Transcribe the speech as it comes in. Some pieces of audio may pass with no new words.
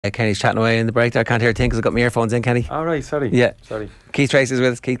Kenny's chatting away in the break there. I can't hear a thing because I've got my earphones in, Kenny. All right, sorry. Yeah. Sorry. Keith Treacy is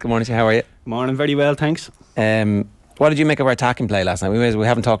with us. Keith, good morning to you. How are you? Morning, very well, thanks. What did you make of our attacking play last night? We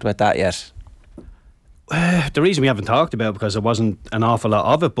haven't talked about that yet. The reason we haven't talked about it because there wasn't an awful lot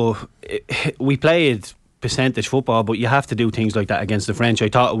of it, but we played percentage football, but you have to do things like that against the French. I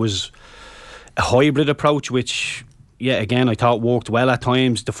thought it was a hybrid approach, which, yeah, again, I thought worked well at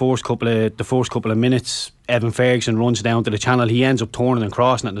times. The first couple of minutes, Evan Ferguson runs down to the channel. He ends up turning and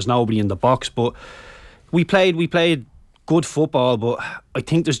crossing it, and there's nobody in the box. But we played good football, but I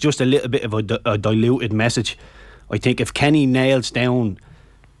think there's just a little bit of a diluted message. I think if Kenny nails down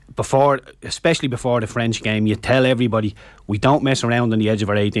especially before the French game, you tell everybody we don't mess around on the edge of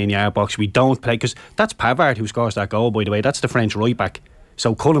our 18-yard box. We don't play, because that's Pavard who scores that goal, by the way. That's the French right back.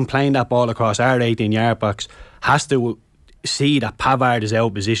 So Cullen playing that ball across our 18-yard box has to see that Pavard is out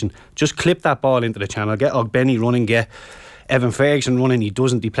of position. Just clip that ball into the channel, get Ogbenny running, get Evan Ferguson running. He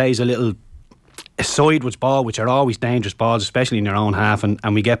doesn't. He plays a sideways ball, which are always dangerous balls, especially in your own half, and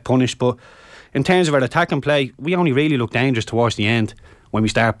we get punished. But in terms of our attacking play, we only really looked dangerous towards the end when we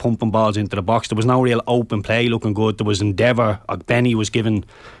start pumping balls into the box. There was no real open play looking good. There was endeavour. Ogbenny was giving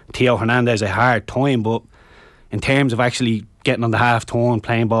Theo Hernandez a hard time, but in terms of actually getting on the half turn,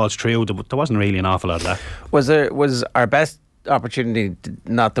 playing balls through, there wasn't really an awful lot of that. Was our best opportunity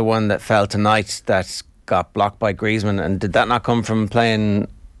not the one that fell tonight that got blocked by Griezmann? And did that not come from playing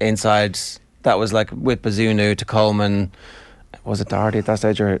inside? That was like with Bazunu to Coleman. Was it Doherty at that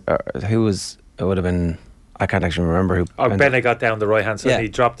stage, or who was? It would have been. I can't actually remember who. Bennett got down the right hand side. Yeah. He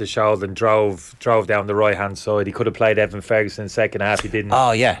dropped the shoulder and drove down the right hand side. He could have played Evan Ferguson in the second half. He didn't.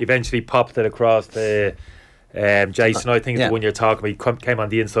 Oh yeah. He eventually popped it across the Jason. I think it's the one you're talking about. He came on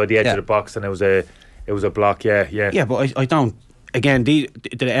the inside the edge of the box, and it was a block. Yeah, but I don't. Again, did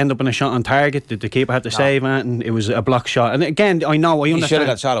it end up in a shot on target? Did the keeper have to save it? And it was a block shot. And again, I understand. He should have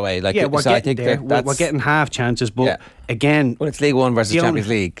got shot away. We're getting half chances, but again, well, it's League One versus Champions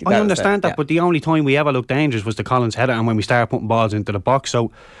League. I understand that, but the only time we ever looked dangerous was the Collins header, and when we started putting balls into the box.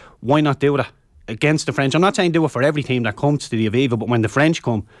 So why not do that against the French? I'm not saying do it for every team that comes to the Aviva, but when the French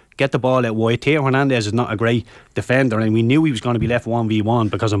come, get the ball out wide. Theo Hernandez is not a great defender, and we knew he was going to be left 1v1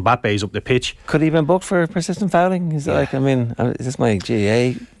 because Mbappe's up the pitch. Could he have been booked for persistent fouling? Is this my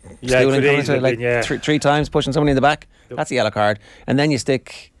GAA schooling? Three times pushing somebody in the back? That's a yellow card. And then you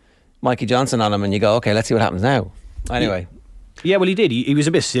stick Mikey Johnson on him and you go, okay, let's see what happens now. Anyway. Yeah, well, he did. He was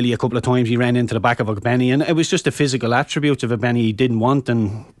a bit silly a couple of times. He ran into the back of Ogbenny, and it was just the physical attributes of Ogbenny he didn't want.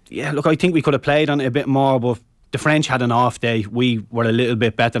 And yeah, look, I think we could have played on it a bit more, but the French had an off day. We were a little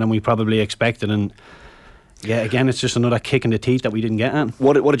bit better than we probably expected, and yeah, again, it's just another kick in the teeth that we didn't get at.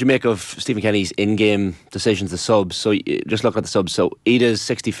 What did you make of Stephen Kenny's in-game decisions, the subs? So just look at the subs. So Ida's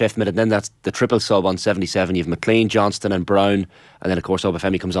 65th minute, then that's the triple sub on 77. You have McLean, Johnston and Brown, and then of course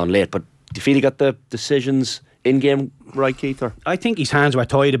Obafemi comes on late. But do you feel he got the decisions in-game right, Keith? Or? I think his hands were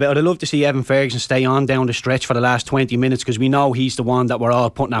tied a bit. I'd love to see Evan Ferguson stay on down the stretch for the last 20 minutes, because we know he's the one that we're all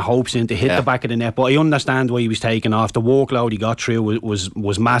putting our hopes in to hit the back of the net. But I understand why he was taken off. The workload he got through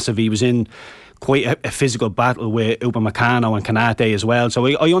was massive. He was in quite a physical battle with Upamecano and Kanate as well. So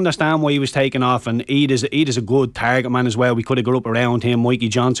I understand why he was taken off, and Eid is a good target man as well. We could have got up around him. Mikey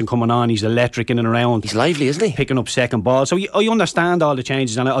Johnson coming on, he's electric in and around. He's lively, isn't he? Picking up second ball. So I understand all the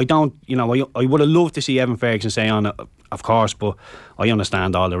changes, and I don't, I would have loved to see Evan Ferguson stay on, of course, but I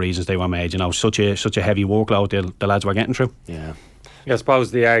understand all the reasons they were made. Such a heavy workload the lads were getting through. Yeah. I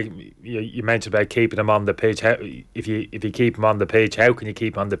suppose you mentioned about keeping him on the pitch. If you keep him on the pitch, how can you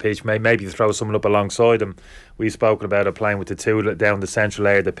keep him on the pitch? Maybe throw someone up alongside him. We've spoken about it, playing with the two down the central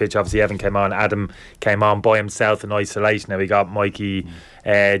area of the pitch. Obviously Evan came on, Adam came on by himself in isolation. Now we got Mikey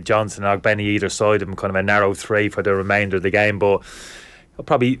Johnson and Ogbenny either side of him, kind of a narrow three for the remainder of the game. But I'll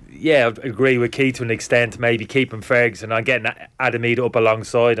probably agree with Keith to an extent. Maybe keeping Ferguson on, getting Adam Eid up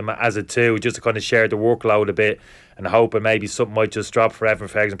alongside him as a two, just to kind of share the workload a bit, and hoping maybe something might just drop for Evan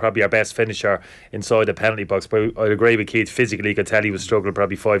Ferguson, probably our best finisher inside the penalty box. But I'd agree with Keith. Physically, you could tell he was struggling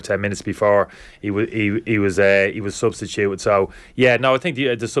probably 5-10 minutes before he was substituted. So I think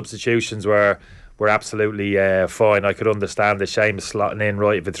the substitutions were absolutely fine. I could understand the Seamus slotting in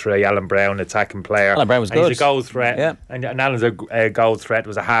right for three. Alan Brown, attacking player. Alan Brown was good. He's a goal threat. And Alan's a goal threat. It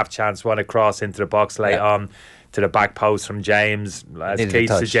was a half chance, one across into the box late on to the back post from James. As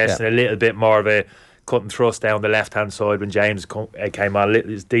Keith suggesting, a little bit more of a cut and thrust down the left hand side when James came on.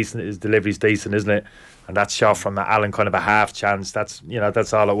 It's decent. His delivery's decent, isn't it? And that shot from Alan, kind of a half chance. That's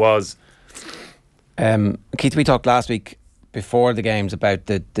all it was. Keith, we talked last week before the games about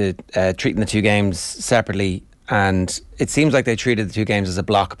the treating the two games separately. and it seems like they treated the two games as a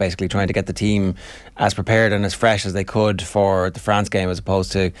block, basically trying to get the team as prepared and as fresh as they could for the France game, as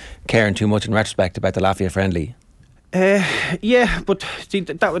opposed to caring too much in retrospect about the Latvia friendly. Yeah, but see,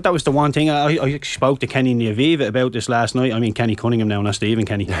 that was the one thing. I spoke to Kenny and Aviva about this last night. I mean, Kenny Cunningham now, not Stephen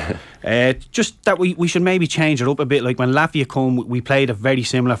Kenny. Just that we should maybe change it up a bit. Like when Latvia come, we played a very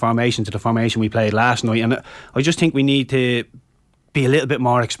similar formation to the formation we played last night, and I just think we need to be a little bit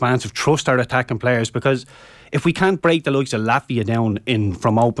more expansive, trust our attacking players, because if we can't break the likes of Latvia down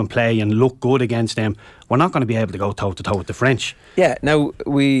from open play and look good against them, we're not going to be able to go toe to toe with the French. Yeah, now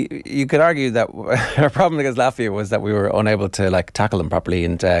you could argue that our problem against Latvia was that we were unable to tackle them properly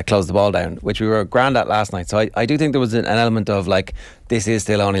and close the ball down, which we were grand at last night. So I do think there was an element of this is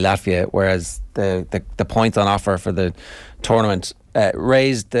still only Latvia, whereas the points on offer for the tournament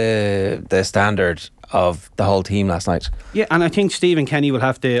raised the standard of the whole team last night. Yeah, and I think Stephen Kenny will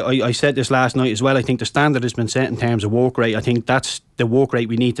have to, I said this last night as well, I think the standard has been set in terms of work rate. I think that's the work rate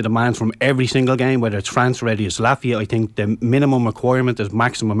we need to demand from every single game, whether it's France or whether it's Latvia. I think the minimum requirement is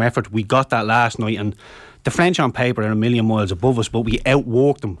maximum effort. We got that last night, and the French on paper are a million miles above us, but we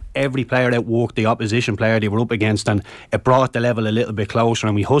outworked them. Every player outworked the opposition player they were up against, and it brought the level a little bit closer,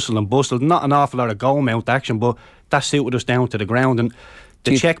 and we hustled and bustled. Not an awful lot of goal mount action, but that suited us down to the ground. And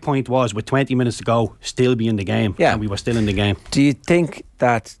the checkpoint was, with 20 minutes to go, still be in the game. Yeah. And we were still in the game. Do you think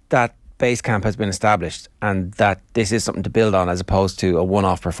that base camp has been established and that this is something to build on as opposed to a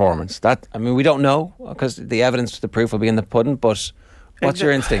one-off performance? We don't know, because the evidence, the proof will be in the pudding, but what's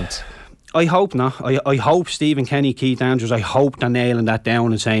your instinct? I hope not. I hope Stephen Kenny, Keith Andrews, I hope they're nailing that down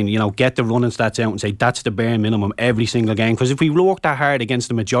and saying, get the running stats out and say that's the bare minimum every single game. Because if we work that hard against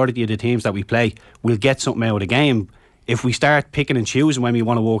the majority of the teams that we play, we'll get something out of the game. If we start picking and choosing when we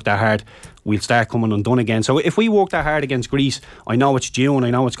want to work that hard, we'll start coming undone again. So if we work that hard against Greece, I know it's June,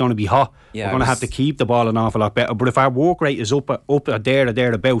 I know it's going to be hot, we're going to have to keep the ball an awful lot better. But if our work rate is up there or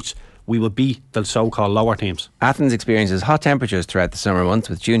thereabouts, we will beat the so-called lower teams. Athens experiences hot temperatures throughout the summer months,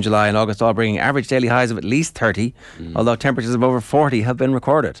 with June, July and August all bringing average daily highs of at least 30, although temperatures of over 40 have been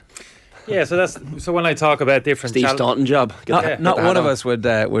recorded. Yeah, so when I talk about different Steve Staunton job, not one of us would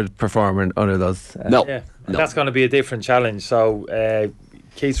perform under those. No. That's going to be a different challenge. So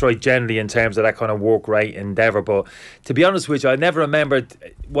Keith's right generally in terms of that kind of work rate endeavour, but to be honest with you, I never remembered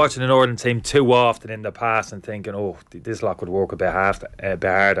watching an Northern team too often in the past and thinking, this lot could work a bit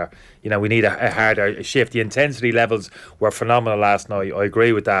harder. We need a harder shift. The intensity levels were phenomenal last night, I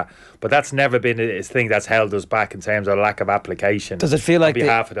agree with that, but that's never been a thing that's held us back in terms of lack of application. Does it feel like on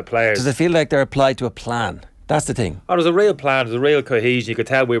behalf of the players? Does it feel like they're applied to a plan? That's the thing. There's a real plan, there's a real cohesion. You could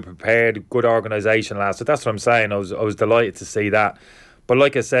tell we were prepared, good organisation last night. That's what I'm saying. I was delighted to see that. But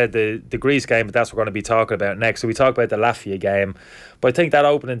like I said, the Greece game, that's what we're going to be talking about next. So we talk about the Latvia game. But I think that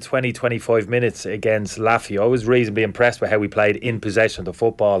opening 20-25 minutes against Latvia, I was reasonably impressed with how we played in possession of the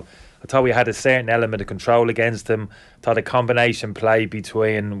football. I thought we had a certain element of control against them. I thought a combination play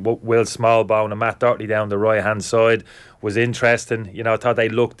between Will Smallbone and Matt Doherty down the right hand side was interesting. I thought they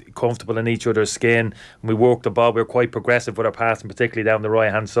looked comfortable in each other's skin. And we worked the ball. We were quite progressive with our passing, particularly down the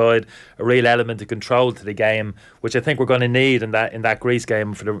right hand side. A real element of control to the game, which I think we're going to need in that Greece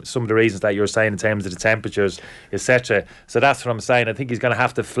game for some of the reasons that you're saying in terms of the temperatures, etc. So that's what I'm saying. I think he's going to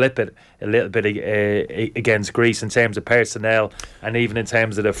have to flip it a little bit against Greece in terms of personnel and even in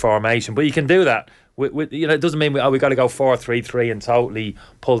terms of the formation. But you can do that. It doesn't mean we got to go 4-3-3 and totally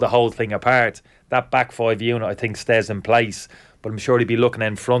pull the whole thing apart. That back five unit, I think, stays in place, but I'm sure he'll be looking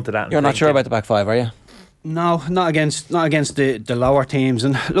in front of that. You're not sure about the back five, are you? No, not against the lower teams.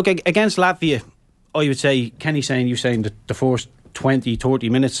 And look, against Latvia, I would say, Kenny's saying, you saying that the first 20-30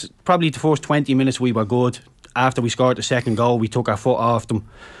 minutes, probably the first 20 minutes we were good. After we scored the second goal, we took our foot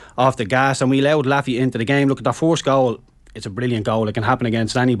off the gas, and we allowed Latvia into the game. Look at their first goal. It's a brilliant goal. It can happen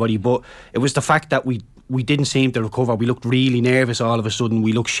against anybody, but it was the fact that we didn't seem to recover. We looked really nervous all of a sudden.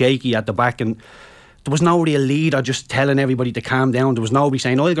 We looked shaky at the back, and there was no real leader just telling everybody to calm down. There was nobody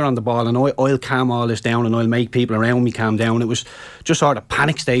saying, I'll get on the ball and I'll calm all this down and I'll make people around me calm down. It was just sort of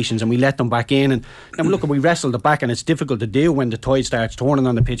panic stations, and we let them back in. And look, we wrestled it back, and it's difficult to do when the tide starts turning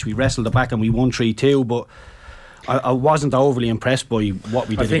on the pitch. We wrestled it back and we won 3-2, but I wasn't overly impressed by what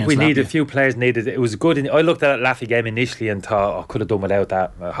we did. I think we needed a few players. It was good. I looked at that Latvia game initially and thought I could have done without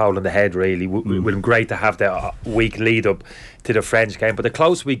that hole in the head. Really, would have been great to have that week lead up to the French game. But the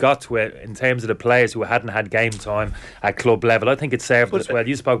closer we got to it, in terms of the players who hadn't had game time at club level, I think it served us well.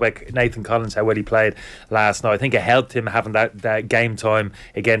 You spoke about Nathan Collins, how well he played last night. I think it helped him having that game time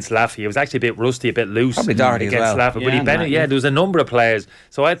against Latvia. It was actually a bit rusty, a bit loose. Probably Doherty against as well. Latvia, but there was a number of players.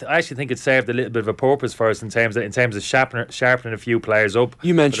 So I actually think it served a little bit of a purpose for us in terms of in terms of sharpening a few players up for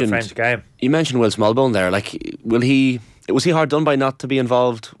the French game. You mentioned Will Smallbone there. Like, was he hard done by not to be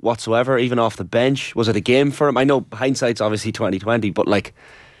involved whatsoever, even off the bench? Was it a game for him? I know hindsight's obviously 2020, but like,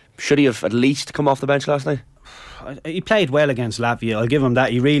 should he have at least come off the bench last night? He played well against Latvia, I'll give him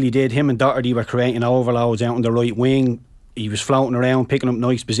that. He really did. Him and Doherty were creating overloads out on the right wing. He was floating around, picking up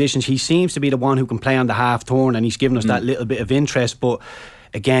nice positions. He seems to be the one who can play on the half turn, and he's given us that little bit of interest. But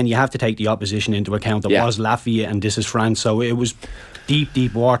again, you have to take the opposition into account. It was Latvia and this is France, so it was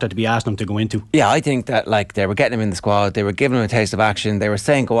deep water to be asking him to go into. Yeah, I think that like they were getting him in the squad, they were giving him a taste of action, they were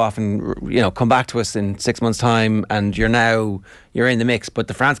saying go off and come back to us in 6 months' time, and you're in the mix. But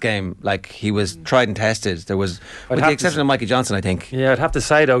the France game, like, he was tried and tested. There was, with the exception of Mikey Johnson, I think. Yeah, I'd have to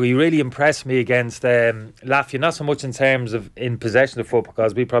say though, he really impressed me against Latvia. Not so much in terms of in possession of football,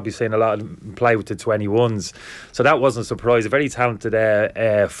 because we've probably seen a lot of him play with the 21s, so that wasn't a surprise. A very talented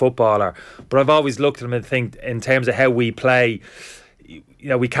footballer. But I've always looked at him and think, in terms of how we play,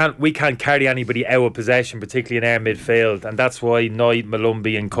 we can't carry anybody out of possession, particularly in our midfield, and that's why Knight,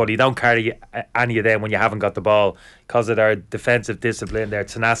 Malumbi and Cully don't carry any of them when you haven't got the ball, because of their defensive discipline, their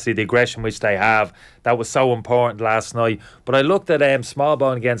tenacity, the aggression which they have. That was so important last night. But I looked at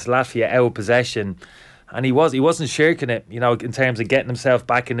Smallbone against Latvia out of possession, and he wasn't shirking it, in terms of getting himself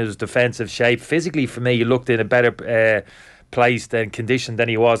back in his defensive shape. Physically, for me, he looked in a better placed and condition than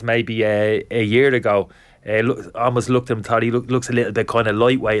he was maybe a year ago. Almost looked at him, thought he looks a little bit kind of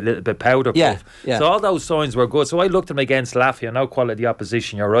lightweight, a little bit powder puff. Yeah. So all those signs were good. So I looked at him against Latvia. No quality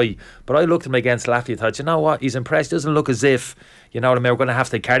opposition, you're right. But I looked at him against Latvia, thought, you know what, he's impressed. Doesn't look as if, we're going to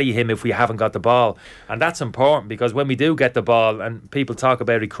have to carry him if we haven't got the ball. And that's important, because when we do get the ball, and people talk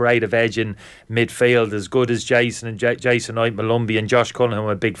about a creative edge in midfield, as good as Jason Knight, Malumbi and Josh Cunningham,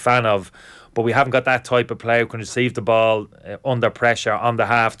 I'm a big fan of. But we haven't got that type of player who can receive the ball under pressure on the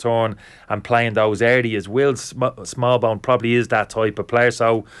half turn and playing those areas. Will Smallbone probably is that type of player.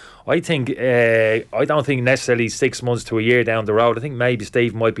 So I think I don't think necessarily 6 months to a year down the road. I think maybe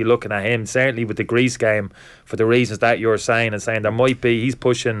Steve might be looking at him, certainly with the Greece game, for the reasons that you're saying, and saying there might be, he's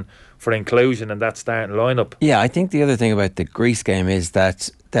pushing for inclusion in that starting lineup. Yeah, I think the other thing about the Greece game is that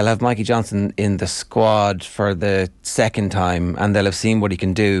they'll have Mikey Johnson in the squad for the second time, and they'll have seen what he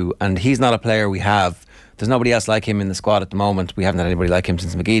can do, and he's not a player we have. There's nobody else like him in the squad at the moment. We haven't had anybody like him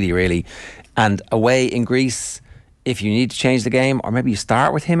since McGeady, really. And away in Greece, if you need to change the game, or maybe you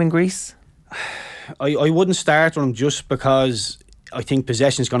start with him in Greece. I wouldn't start with him, just because I think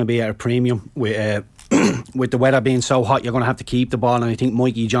possession is going to be at a premium with the weather being so hot. You're going to have to keep the ball, and I think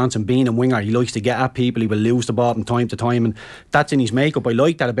Mikey Johnson, being a winger, he likes to get at people. He will lose the ball from time to time, and that's in his makeup. I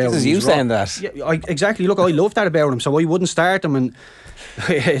like that about him. This is you saying that. Yeah, exactly. Look, I love that about him, so I wouldn't start him. And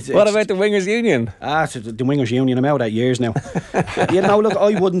what about the Wingers Union? The Wingers Union, I'm out at years now. Look,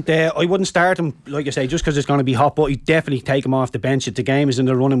 I wouldn't start him, like I say, just because it's going to be hot. But I'd definitely take him off the bench. If the game is in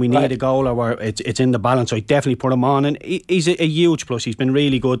the run and we need a goal, or it's in the balance, so I'd definitely put him on. And he's a huge plus. He's been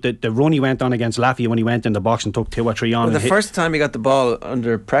really good. The run he went on against Latvia, when he went in the box and took 2 or 3 on. Well, the first time he got the ball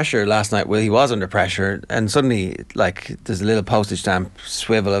under pressure last night, he was under pressure, and suddenly, like, there's a little postage stamp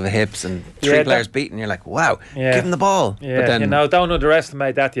swivel of the hips and 3 players beating. You're like, wow, give him the ball. Yeah, but then, don't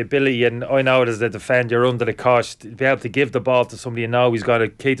underestimate that, the ability. And I know it as a defender, you're under the cosh to be able to give the ball to somebody. He's got to.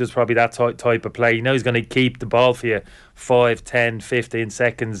 Keith was probably that type of play. He's going to keep the ball for you 5, 10, 15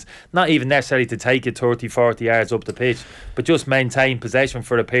 seconds, not even necessarily to take it 30, 40 yards up the pitch, but just maintain possession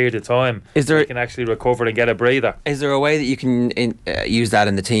for a period of time. You can actually recover and get a breather. Is there a way that you can use that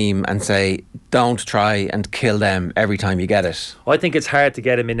in the team and say, don't try and kill them every time you get it? I think it's hard to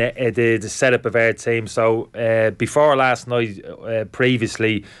get him in the setup of our team. So before last night,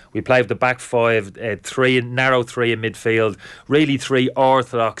 previously, we played with the back 5, narrow 3 in midfield, really 3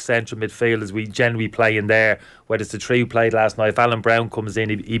 orthodox central midfielders we generally play in there. Whether it's the 3 who played last night, if Alan Brown comes in,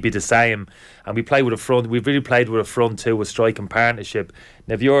 he'd be the same. And we play with a front. We've really played with a front 2, a striking partnership.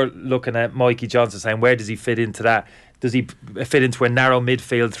 Now, if you're looking at Mikey Johnson saying, where does he fit into that? Does he fit into a narrow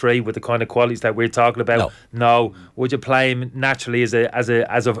midfield 3 with the kind of qualities that we're talking about? No. Would you play him naturally as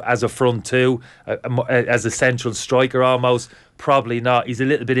a front 2, as a central striker almost? Probably not. He's a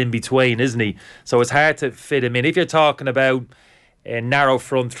little bit in between, isn't he? So it's hard to fit him in. If you're talking about a narrow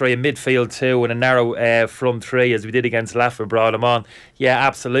front 3, a midfield 2, and a narrow front 3, as we did against Latvia, brought him on. Yeah,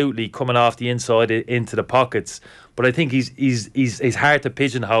 absolutely, coming off the inside into the pockets. But I think he's hard to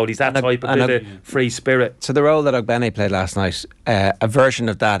pigeonhole. He's that type of free spirit. So the role that Ogbene played last night, a version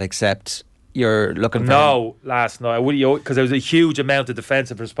of that, except you're looking for him? Last night because there was a huge amount of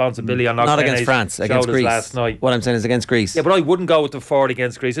defensive responsibility on not against France, against Greece last night. What I'm saying is against Greece. Yeah, but I wouldn't go with the forward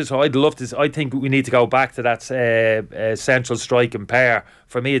against Greece. So I'd love to. I think we need to go back to that central striking pair.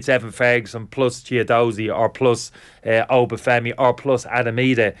 For me, it's Evan Ferguson plus Chiadozi or plus Obafemi or plus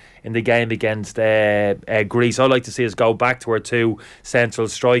Adamida in the game against Greece. I'd like to see us go back to our two central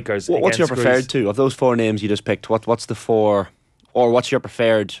strikers. What's your preferred Greece. two of those four names you just picked? What's the four, or what's your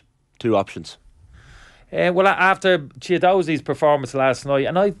preferred two options? Well, after Chiadozi's performance last night,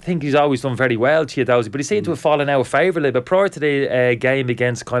 and I think he's always done very well, Chiadozi, but he seemed to have fallen out of favour a little bit. Prior to the game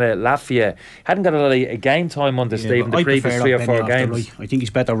against kind of Latvia, hadn't got a lot of game time under Stephen the previous 3 or 4 games. I think he's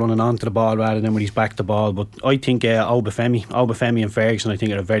better running onto the ball rather than when he's back the ball. But I think Obafemi and Ferguson, I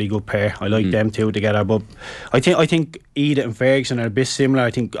think, are a very good pair. I like them two together. But I think Edith and Ferguson are a bit similar.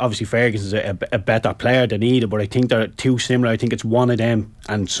 I think obviously Ferguson is a better player than Edith, but I think they're too similar. I think it's one of them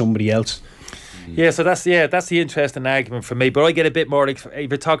and somebody else. Yeah, so that's the interesting argument for me. But I get a bit more. If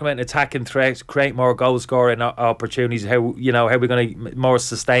you're talking about an attacking threat, create more goal scoring opportunities. How we're going to more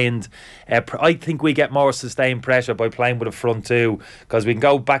sustained. I think we get more sustained pressure by playing with a front two, because we can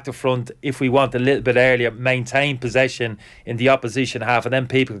go back to front if we want a little bit earlier, maintain possession in the opposition half, and then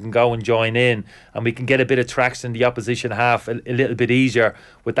people can go and join in, and we can get a bit of traction in the opposition half a little bit easier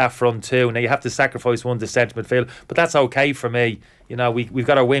with that front two. Now you have to sacrifice one to centre midfield, but that's okay for me. We've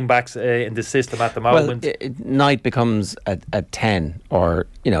got our wing backs in the system at the moment. Well, Knight becomes a 10, or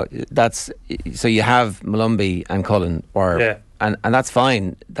that's so you have Malumbi and Cullen, and that's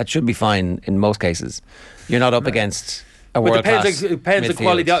fine. That should be fine in most cases. You're not up against a world class. It depends the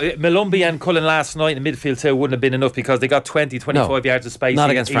quality. Malumbi and Cullen last night in the midfield too wouldn't have been enough, because they got 25 yards of space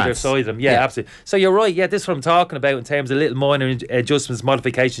either side of them. Yeah, absolutely. So you're right. Yeah, this is what I'm talking about in terms of little minor adjustments,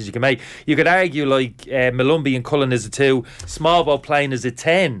 modifications you can make. You could argue like Malumbi and Cullen as a 2, small ball playing as a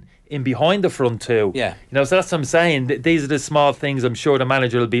 10 in behind the front two. Yeah. So that's what I'm saying. These are the small things I'm sure the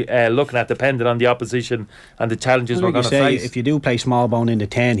manager will be looking at, depending on the opposition and the challenges we're going to face. If you do play small bone in the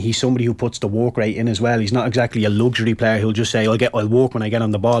 10, he's somebody who puts the work rate in as well. He's not exactly a luxury player. He'll just say, I'll work when I get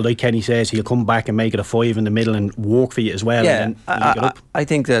on the ball. Like Kenny says, he'll come back and make it a 5 in the middle and work for you as well. Yeah, and then I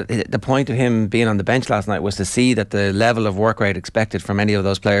think that the point of him being on the bench last night was to see that the level of work rate expected from any of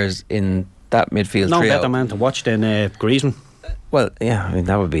those players in that midfield trio. No better man to watch than Griezmann. Well, yeah, I mean,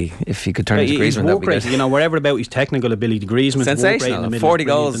 that would be, if he could turn into Griezmann, that would be good. Wherever about his technical ability, Griezmann's sensational. 40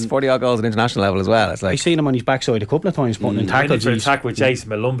 odd goals at international level as well. It's like, I've seen him on his backside a couple of times putting in tackles. For attack with Jason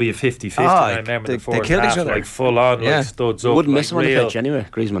Malumbi at 50-50. I remember the first killed half, each other. like full on, like studs up. You wouldn't miss him on real. the pitch anyway,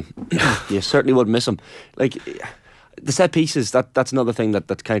 Griezmann. You certainly wouldn't miss him. Like, the set pieces, that's another thing that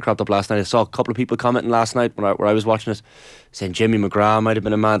kind of cropped up last night. I saw a couple of people commenting last night where I was watching it, saying Jimmy McGrath might have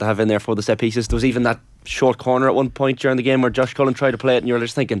been a man to have in there for the set pieces. There was even that short corner at one point during the game where Josh Cullen tried to play it, and you're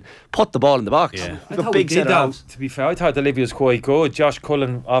just thinking, put the ball in the box. Yeah. I thought big to be fair, I thought Olivia was quite good. Josh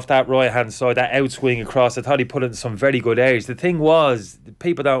Cullen off that right hand side, that outswing across, I thought he put it in some very good areas. The thing was,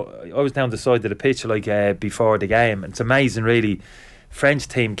 I was down the side of the pitch before the game, and it's amazing really. French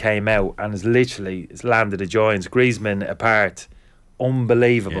team came out and it's landed the giants. Griezmann apart,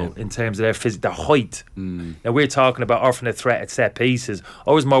 unbelievable in terms of their height. Now we're talking about offering a threat at set pieces.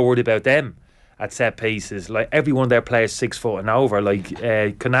 I was more worried about them at set pieces. Like every one of their players 6 foot and over. Like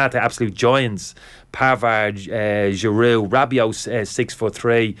Konate, absolute giants. Pavard, Giroud, Rabiot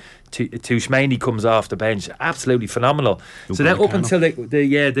 6'3". Tushmani comes off the bench, absolutely phenomenal. So then up until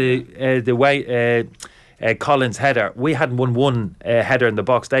the way. Collins' header, we hadn't won one header in the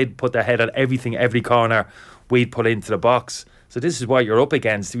box. They'd put their head on every corner we'd put into the box. So this is what you're up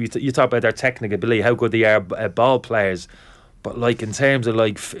against. You talk about their technical ability, how good they are ball players, but like in terms of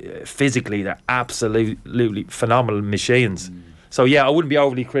like physically, they're absolutely phenomenal machines. So yeah, I wouldn't be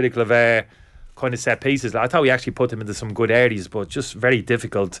overly critical of kind of set pieces. I thought we actually put them into some good areas, but just very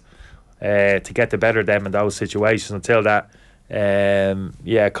difficult to get the better of them in those situations until that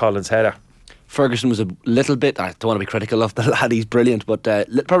Collins' header. Ferguson was a little bit, I don't want to be critical of the lad, he's brilliant, but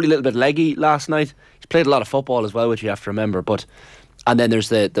probably a little bit leggy last night. He's played a lot of football as well, which you have to remember, and then there's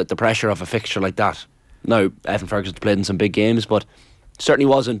the pressure of a fixture like that. Now, Evan Ferguson's played in some big games, but certainly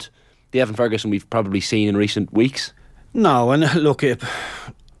wasn't the Evan Ferguson we've probably seen in recent weeks. No, and look,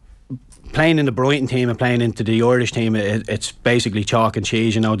 playing in the Brighton team and playing into the Irish team, it's basically chalk and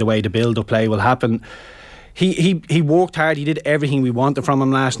cheese, the way the build-up play will happen. He worked hard. He did everything we wanted from him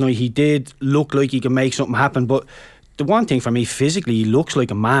last night. He did look like he could make something happen, but the one thing for me, physically, he looks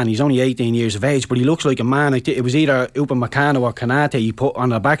like a man. He's only 18 years of age, but he looks like a man. It was either Upamecano or Konate he put on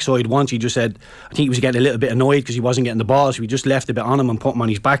the backside once. He just said, I think he was getting a little bit annoyed because he wasn't getting the ball, so he just left a bit on him and put him on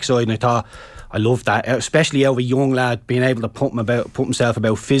his backside, and I thought, I love that, especially out of a young lad being able to put himself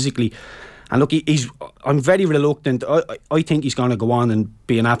about physically. And look, I'm very reluctant. I think he's going to go on and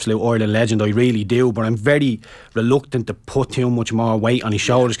be an absolute Ireland legend. I really do. But I'm very reluctant to put too much more weight on his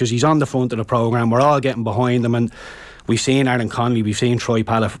shoulders, because he's on the front of the programme. We're all getting behind him, and we've seen Aaron Connolly, we've seen Troy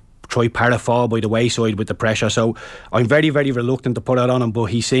Parra fall by the wayside with the pressure. So I'm very, very reluctant to put it on him, but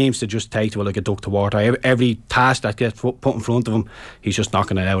he seems to just take to it like a duck to water. Every task that gets put in front of him, he's just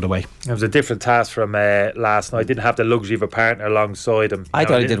knocking it out of the way. It was a different task from last night. Didn't have the luxury of a partner alongside him. I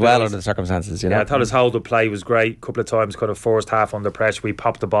thought he did well under the circumstances. I thought his hold-up play was great. A couple of times, kind of first half under pressure, we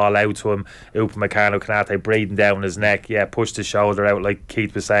popped the ball out to him. Upamecano Konate breathing down his neck. Pushed his shoulder out like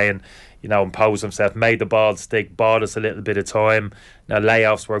Keith was saying. Imposed himself, made the ball stick, bought us a little bit of time. Now,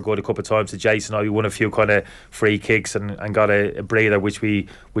 layoffs were good a couple of times to Jason. We won a few kind of free kicks and got a breather, which we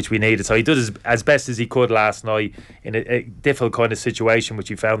needed. So he did as best as he could last night in a difficult kind of situation which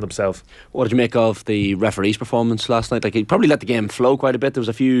he found himself. What did you make of the referee's performance last night? Like, he probably let the game flow quite a bit. There was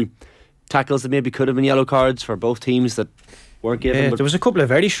a few tackles that maybe could have been yellow cards for both teams that weren't given. There was a couple of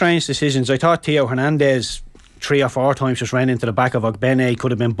very strange decisions. I thought Theo Hernandez 3 or 4 times just ran into the back of Ogbene.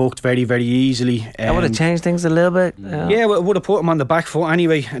 Could have been booked very, very easily. That would have changed things a little bit. Yeah, well, it would have put him on the back foot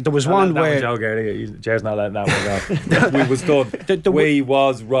anyway. There was one where Jer's not letting that one go. We was done. We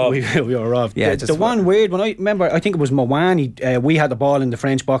was robbed. We were robbed. Yeah, the one weird one, I remember, I think it was Mawani. We had the ball in the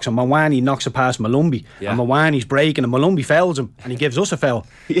French box and Mawani knocks it past Malumbi. And Mawani's breaking and Malumbi fouls him and he gives us a foul.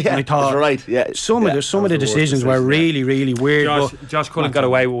 Yeah, and I thought, that's right. Yeah, some of the decisions were really, really weird. Josh Cullen got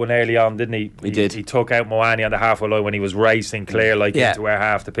away with one early on, didn't he? He did. He took out Mawani on the halfway line when he was racing clear into our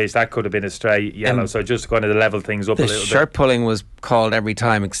half the pitch. That could have been a straight yellow. So just kind of level things up a little bit. The shirt pulling was called every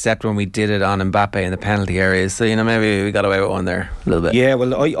time except when we did it on Mbappe in the penalty areas. So maybe we got away with one there a little bit. Yeah,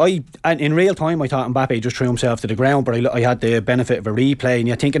 well, I in real time I thought Mbappe just threw himself to the ground, but I had the benefit of a replay, and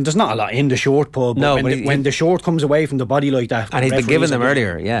you're thinking there's not a lot in the short pull. But when the short comes away from the body like that, and he's been given them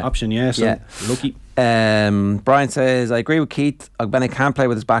earlier, option, lucky. Brian says, I agree with Keith. Ogbene can't play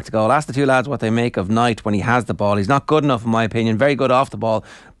with his back to goal. Ask the two lads what they make of Knight when he has the ball. He's not good enough in my opinion. Very good off the ball,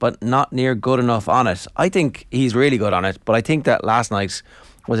 but not near good enough on it. I think he's really good on it, but I think that last night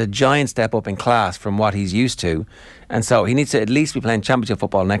was a giant step up in class from what he's used to, and so he needs to at least be playing championship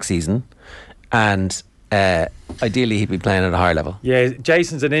football next season, and ideally he'd be playing at a higher level. Yeah,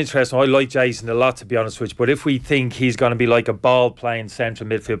 Jason's an interesting one. I like Jason a lot, to be honest with you, but if we think he's going to be like a ball playing central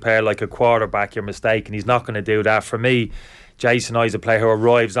midfield player, like a quarterback, you're mistaken. He's not going to do that. For me, Jason is a player who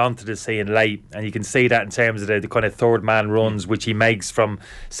arrives onto the scene late, and you can see that in terms of the kind of third man runs which he makes from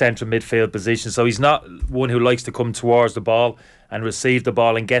central midfield position. So he's not one who likes to come towards the ball and receive the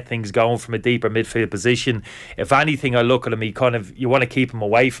ball and get things going from a deeper midfield position. If anything, I look at him, you want to keep him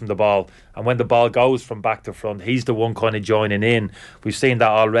away from the ball, and when the ball goes from back to front, he's the one kind of joining in. We've seen that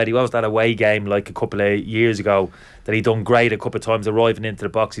already. What was that away game like a couple of years ago that he done great a couple of times arriving into the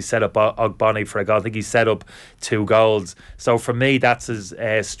box? He set up Ogbene for a goal. I think he set up 2 goals. So for me, that's his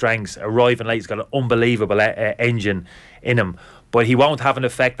strengths. Arriving late, he's got an unbelievable engine in him, but he won't have an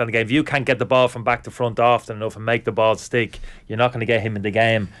effect on the game. If you can't get the ball from back to front often enough and make the ball stick, you're not going to get him in the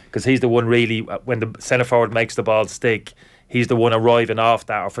game, because he's the one really, when the centre forward makes the ball stick, he's the one arriving off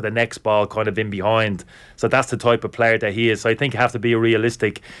that or for the next ball kind of in behind. So that's the type of player that he is. So I think you have to be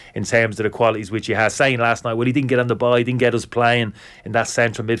realistic in terms of the qualities which he has. Saying last night, well, he didn't get on the ball, he didn't get us playing in that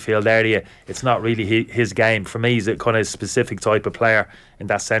central midfield area. It's not really his game. For me, he's a kind of specific type of player in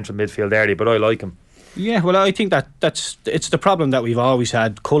that central midfield area, but I like him. Yeah, well, I think it's the problem that we've always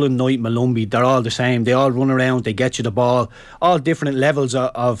had. Cullen, Knight, Malumbi, they're all the same. They all run around, they get you the ball, all different levels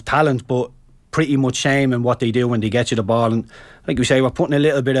of talent, but pretty much same in what they do when they get you the ball. And like we say, we're putting a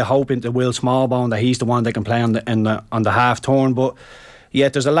little bit of hope into Will Smallbone that he's the one that can play on the half turn. But yeah,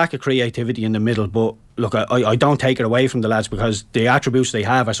 there's a lack of creativity in the middle. But look, I don't take it away from the lads, because the attributes they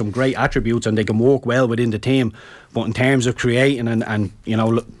have are some great attributes and they can work well within the team. But in terms of creating and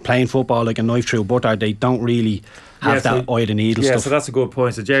playing football like a knife through butter, they don't really have that eye of the needle stuff. So that's a good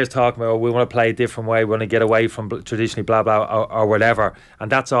point. So Jerry's talking about, we want to play a different way, we want to get away from traditionally blah blah or whatever,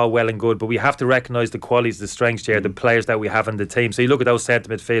 and that's all well and good, but we have to recognise the qualities, the strengths, Jerry, the players that we have in the team. So you look at those centre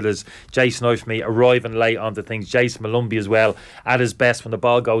midfielders, Jason Knight for me, arriving late onto things, Jason Malumbi as well, at his best when the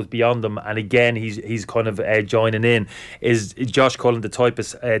ball goes beyond him, and again he's kind of joining in. Is Josh Cullen the type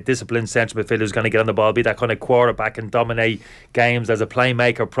of disciplined central midfielder who's going to get on the ball, be that kind of quarterback and dominate games as a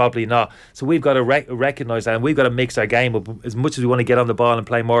playmaker? Probably not. So we've got to recognise that, and we've got to mix mix our game up. As much as we want to get on the ball and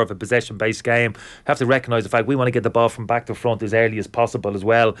play more of a possession-based game, we have to recognise the fact we want to get the ball from back to front as early as possible as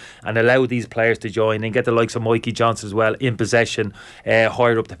well, and allow these players to join and get the likes of Mikey Johnson as well in possession,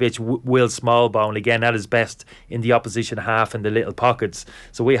 higher up the pitch. Will Smallbone, and again, that is best in the opposition half in the little pockets.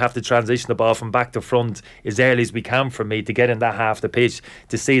 So we have to transition the ball from back to front as early as we can for me to get in that half the pitch,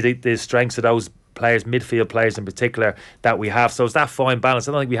 to see the strengths of those players, midfield players in particular, that we have. So it's that fine balance.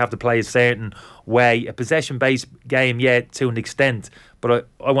 I don't think we have to play a certain way. A possession-based game, yeah, to an extent, but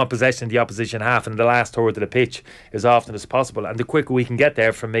I want possession in the opposition half and the last third of the pitch as often as possible. And the quicker we can get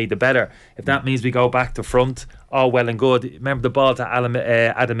there, for me, the better. If that means we go back to front, all well and good. Remember the ball to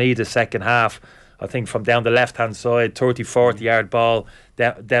Adamida second half, I think from down the left-hand side, 30-40 yard ball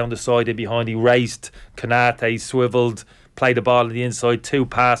down the side and behind. He raced, Konate swivelled, played the ball on the inside, 2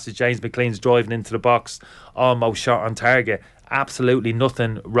 passes, James McLean's driving into the box, almost shot on target. Absolutely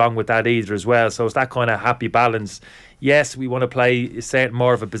nothing wrong with that either as well. So it's that kind of happy balance. Yes, we want to play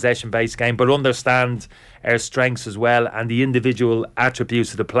more of a possession-based game, but understand our strengths as well and the individual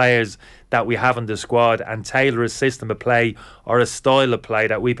attributes of the players that we have in the squad, and tailor a system of play or a style of play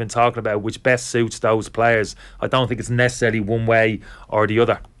that we've been talking about which best suits those players. I don't think it's necessarily one way or the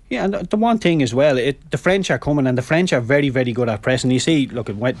other. Yeah, and the one thing as well, the French are coming, and the French are very, very good at pressing. You see, look,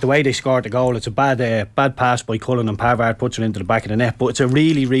 the way they scored the goal, it's a bad pass by Cullen, and Pavard puts it into the back of the net, but it's a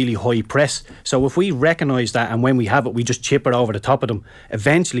really, really high press. So if we recognise that, and when we have it, we just chip it over the top of them,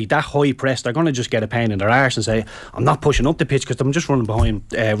 eventually that high press, they're going to just get a pain in their arse and say, I'm not pushing up the pitch because I'm just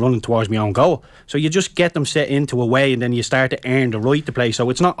running towards my own goal. So you just get them set into a way, and then you start to earn the right to play. So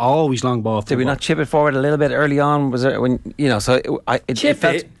it's not always long ball football. Did we not chip it forward a little bit early on? Was there, when, you know, so it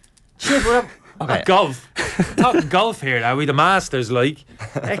felt... Okay. Golf. Talking golf here now. We the masters, like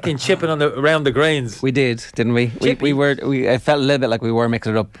heckin' chipping around the greens. We did, didn't we? It felt a little bit like we were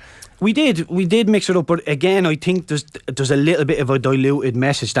mixing it up. We did mix it up, but again, I think there's a little bit of a diluted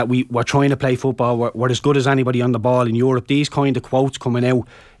message that we're trying to play football. We're as good as anybody on the ball in Europe. These kind of quotes coming out,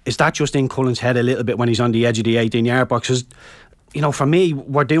 is that just in Cullen's head a little bit when he's on the edge of the 18-yard box? You know, for me,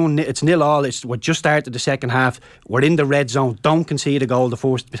 it's 0-0. We're just started the second half. We're in the red zone. Don't concede a goal the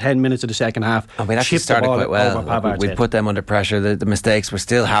first 10 minutes of the second half. And we actually started quite well. We put them under pressure. The mistakes were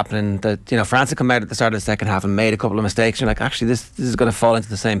still happening. France had come out at the start of the second half and made a couple of mistakes. You're like, actually, this is going to fall into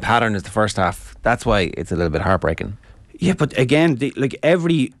the same pattern as the first half. That's why it's a little bit heartbreaking. Yeah, but again,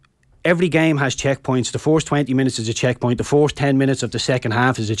 every game has checkpoints. The first 20 minutes is a checkpoint. The first 10 minutes of the second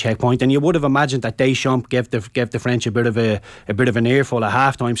half is a checkpoint. And you would have imagined that Deschamps gave the French a bit of an earful at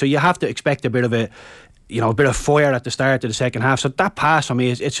half time. So you have to expect a bit of fire at the start of the second half. So that pass for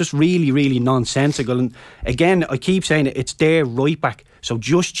me it's just really, really nonsensical. And again, I keep saying it's their right back. So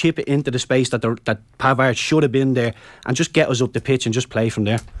just chip it into the space that Pavard should have been there, and just get us up the pitch and just play from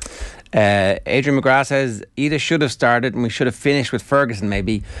there. Adrian McGrath says Ida should have started and we should have finished with Ferguson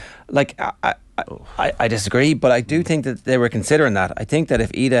maybe. Like, I disagree, but I do think that they were considering that. I think that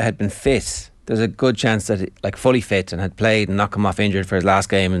if Ida had been fit, there's a good chance that fully fit and had played and not come off injured for his last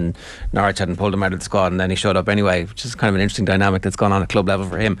game, and Norwich hadn't pulled him out of the squad and then he showed up anyway, which is kind of an interesting dynamic that's gone on at club level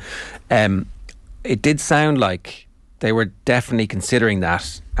for him. It did sound like they were definitely considering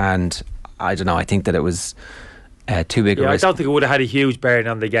that, and I don't know, I think that it was too big a risk. I don't think it would have had a huge bearing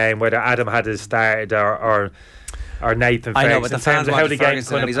on the game whether Adam had started or Nathan Ferguson. I know, but the fans wanted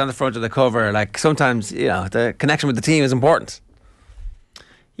Ferguson and he's on the front of the cover. Like, sometimes, the connection with the team is important.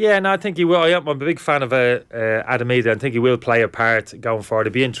 Yeah, no, I think he will. I'm a big fan of Adam Ida. I think he will play a part going forward.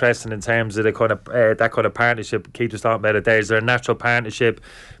 It'd be interesting in terms of the kind of that kind of partnership. Keith was talking about it there. Is there a natural partnership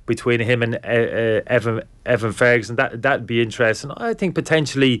between him and Evan Ferguson? That'd be interesting. I think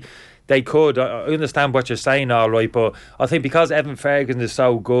potentially they could. I understand what you're saying, all right, but I think because Evan Ferguson is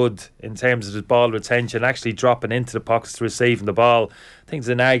so good in terms of his ball retention, actually dropping into the pockets to receiving the ball, I think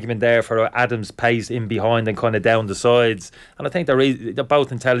there's an argument there for Adam's pace in behind and kind of down the sides. And I think they're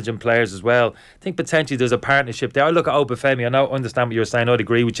both intelligent players as well. I think potentially there's a partnership there. I look at Obafemi, I understand what you're saying, I'd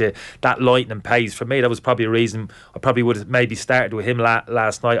agree with you, that lightning pace. For me, that was probably a reason I probably would have maybe started with him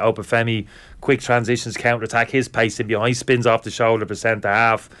last night. Obafemi, quick transitions, counter-attack, his pace in behind, spins off the shoulder for centre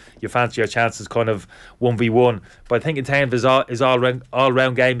half. You fancy your chances kind of 1v1. But I think in terms of his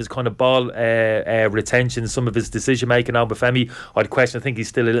all-round game, his kind of ball retention, some of his decision-making, Obafemi, I'd question. I think he's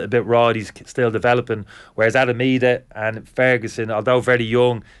still a little bit raw, he's still developing, whereas Adam Ida and Ferguson, although very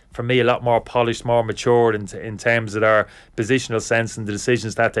young, for me, a lot more polished, more matured in terms of their positional sense and the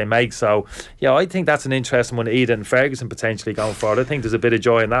decisions that they make. So, yeah, I think that's an interesting one. Eden and Ferguson potentially going forward. I think there's a bit of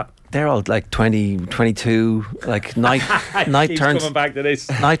joy in that. They're all like 20, 22. Like Knight turned coming back to this.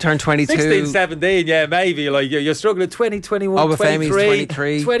 Knight turned 22. 16, 17, yeah, maybe. Like you're struggling 20, 21,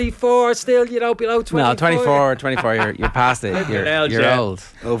 23, 24, still, below 24. No, 24, you're past it. You're old.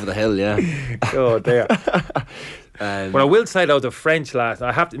 Over the hill, yeah. Oh, dear. But I will say though, the French lads,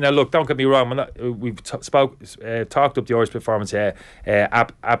 I have to now. Look, don't get me wrong. We've talked up the Irish performance here,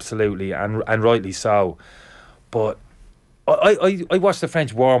 absolutely, and rightly so. But I watched the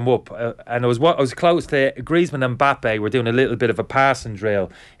French warm up, and I was close to Griezmann and Mbappe. Were doing a little bit of a passing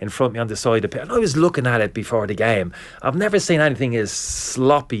drill in front of me on the side of the pitch, and I was looking at it before the game. I've never seen anything as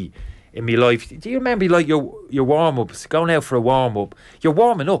sloppy in my life. Do you remember like your warm ups, going out for a warm up? You're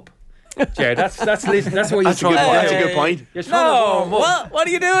warming up. Jared, that's what you're trying. That's a good point. You're trying to warm up. What are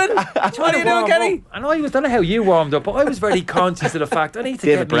you doing? What are you doing, Kenny? And I don't know how you warmed up, but I was very conscious of the fact I need to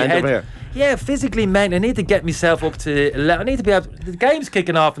get my head. Yeah, physically, man. I need to get myself up to. I need to be able. The game's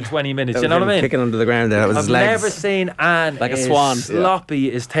kicking off in 20 minutes. You know what I mean? Kicking under the ground there. That was I've his legs. never seen Anne like a swan.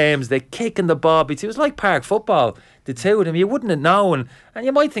 Sloppy as Thames. They're kicking the ball. It was like park football. The two of them, you wouldn't have known, and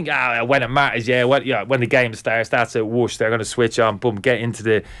you might think, when it matters, when the game starts, that's it. Whoosh, they're going to switch on, boom, get into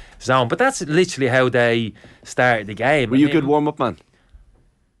the zone. But that's literally how they started the game. Were you a good warm up man?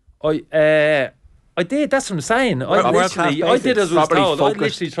 I did. That's what I'm saying. I did as I was told. I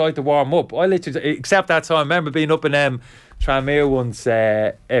literally tried to warm up. Except that time, I remember being up in Tranmere once,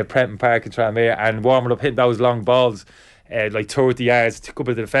 Prenton Park in Tranmere, and warming up, hitting those long balls. Like 30 yards to a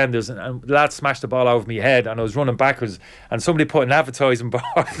couple of the defenders, and the lad smashed the ball over my head, and I was running backwards, and somebody put an advertising board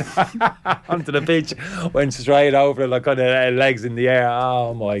onto the pitch, went straight over it, like on the legs in the air.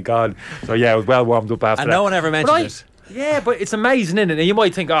 Oh my God. So yeah, I was well warmed up after that. And no one ever mentioned it. Yeah, but it's amazing, isn't it? And you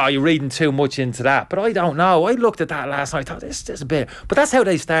might think, you're reading too much into that, but I don't know. I looked at that last night, I thought, this is a bit, but that's how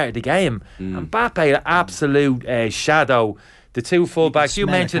they started the game. And Mbappe, an absolute shadow. The two fullbacks, you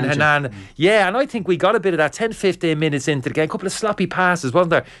mentioned Hernan. Yeah, and I think we got a bit of that 10-15 minutes into the game. A couple of sloppy passes, wasn't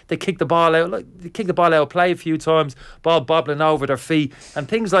there? They kicked the ball out, play a few times, ball bobbling over their feet, and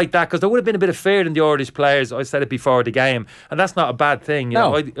things like that, because there would have been a bit of fear in the Irish players. I said it before the game, and that's not a bad thing. You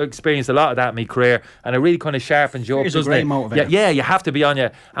know, I experienced a lot of that in my career, and it really kind of sharpens you up. Yeah, you have to be on you.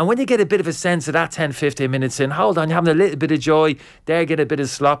 And when you get a bit of a sense of that 10-15 minutes in, hold on, you're having a little bit of joy, there get a bit of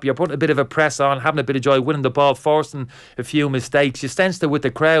slop, you're putting a bit of a press on, having a bit of joy, winning the ball, forcing a few mistakes. You sensed it with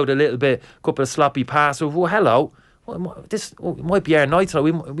the crowd a little bit, a couple of sloppy passes. Well, hello, this might be our night, so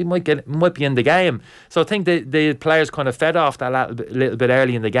we might be in the game. So I think the players kind of fed off that a little bit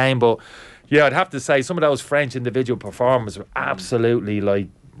early in the game. But yeah, I'd have to say some of those French individual performances were absolutely like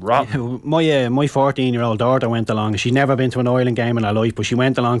rotten. My 14-year-old daughter went along. She'd never been to an Ireland game in her life, but she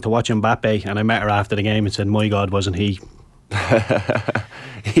went along to watch Mbappe, and I met her after the game and said, "My God, wasn't he?"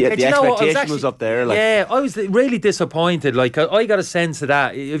 Yeah, the expectation was up there. Yeah, I was really disappointed. Like I got a sense of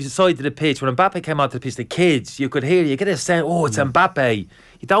that. It was the side of the pitch when Mbappe came onto the pitch. The kids, you could hear, you get a sense. Oh, it's Mbappe.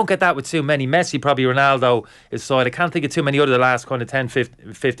 You don't get that with too many. Messi, probably Ronaldo is side. I can't think of too many other the last kind of 10,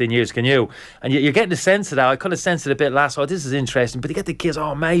 15 years, can you? And you're getting a sense of that. I kind of sensed it a bit last. This is interesting. But you get the kids,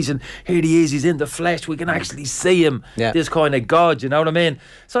 amazing. Here he is. He's in the flesh. We can actually see him. Yeah. This kind of God, you know what I mean?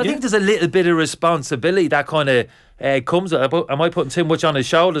 So I think there's a little bit of responsibility that kind of comes. Am I putting too much on his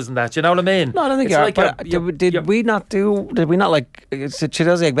shoulders and that? You know what I mean? No, I don't think you're. Like did we not like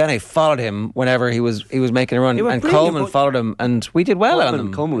Chidozie Egbene followed him whenever he was making a run, and Coleman followed him, and we did well on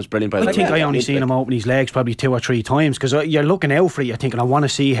them. Coleman was brilliant. By the way, I think I only seen him open his legs probably 2 or 3 times, because you're looking out for it. You're thinking, I want to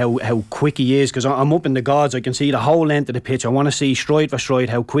see how quick he is, because I'm up in the gods. I can see the whole length of the pitch. I want to see stride for stride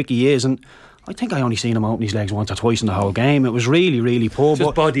how quick he is, and I think I only seen him open his legs once or twice in the whole game. It was really, really poor.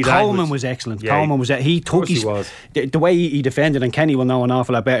 Just but Coleman was excellent. Yeah, Coleman was. He took his the way he defended, and Kenny will know an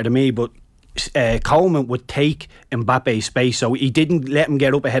awful lot better than me, but Coleman would take Mbappe's space, so he didn't let him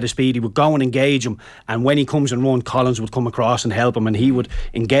get up ahead of speed. He would go and engage him, and when he comes and run, Collins would come across and help him, and he would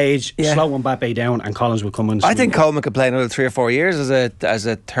engage, slow Mbappe down, and Collins would come in. I think Coleman could play another 3 or 4 years as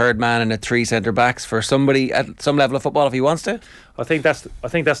a third man and a 3 centre backs for somebody at some level of football if he wants to. I think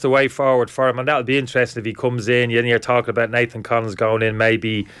that's the way forward for him, and that'll be interesting if he comes in. You're talking about Nathan Collins going in,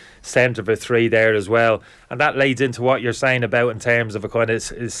 maybe centre for 3 there as well, and that leads into what you're saying about in terms of a kind of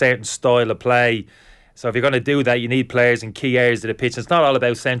certain style of play. So if you're going to do that, you need players in key areas of the pitch. It's not all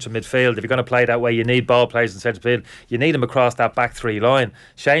about central midfield. If you're going to play that way, you need ball players in central midfield. You need them across that back 3 line.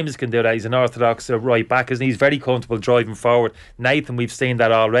 Seamus can do that. He's an orthodox right back, isn't he? He's very comfortable driving forward. Nathan, we've seen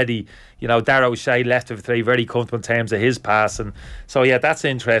that already. You know, Darragh O'Shea left with 3, very comfortable in terms of his passing. So yeah, that's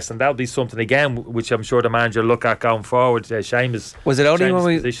interesting. That'll be something again, which I'm sure the manager will look at going forward. Seamus, was it only when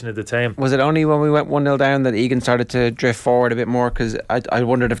we position of the team? Was it only when we went 1-0 down that Egan started to drift forward a bit more? Because I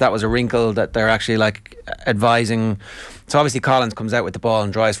wondered if that was a wrinkle that they're actually like advising. So obviously Collins comes out with the ball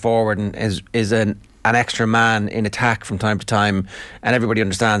and drives forward and is an extra man in attack from time to time, and everybody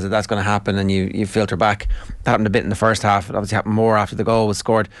understands that that's going to happen, and you filter back. That happened a bit in the first half. It obviously happened more after the goal was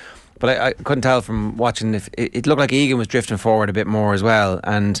scored. But I couldn't tell from watching if it looked like Egan was drifting forward a bit more as well,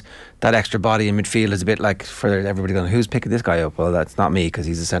 and that extra body in midfield is a bit like for everybody going, who's picking this guy up? Well, that's not me because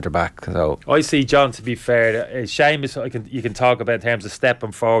he's a centre back. So I see, John, to be fair, Seamus, you can talk about in terms of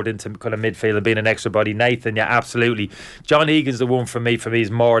stepping forward into kind of midfield and being an extra body. Nathan, yeah, absolutely. John Egan's the one for me. For me, he's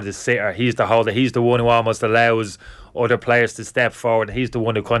more the sitter. He's the holder. He's the one who almost allows other players to step forward. He's the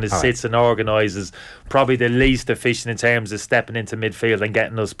one who kind of sits and organises, probably the least efficient in terms of stepping into midfield and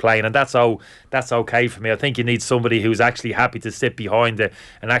getting us playing, and that's okay for me. I think you need somebody who's actually happy to sit behind it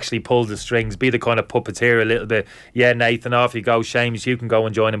and actually pull the strings, be the kind of puppeteer a little bit. Yeah, Nathan, off you go. Seamus, you can go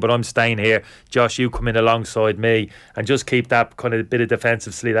and join him, but I'm staying here. Josh, you come in alongside me and just keep that kind of bit of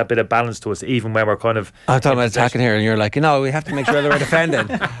defensive sleep, that bit of balance to us, even when we're kind of I'm talking about attacking here, and you're like, we have to make sure that we're defending.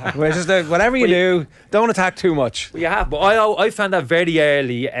 We're just whatever you do, don't attack too much. Yeah, but I found that very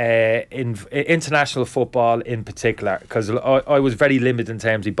early in international football in particular, because I was very limited in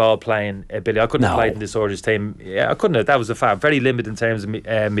terms of ball playing ability. I couldn't have played in this Orders team. Yeah, I couldn't have. That was a fact. Very limited in terms of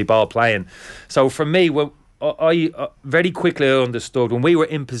me ball playing. So for me, I very quickly understood when we were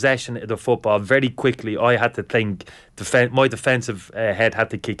in possession of the football. Very quickly, I had to think. My defensive head had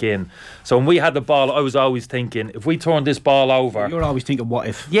to kick in. So when we had the ball, I was always thinking, if we turn this ball over, you're always thinking, what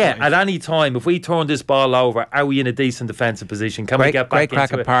if? Yeah, at any time, if we turn this ball over, are we in a decent defensive position? Can we get back great crack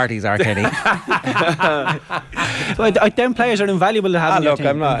into at parties, are Kenny? Them players are invaluable to have in your team.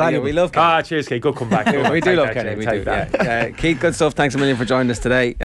 I'm not. Yeah, we love Kenny. Cheers, Kate. Good comeback. We do love Kenny. We do. Yeah. Keith, good stuff. Thanks a million for joining us today.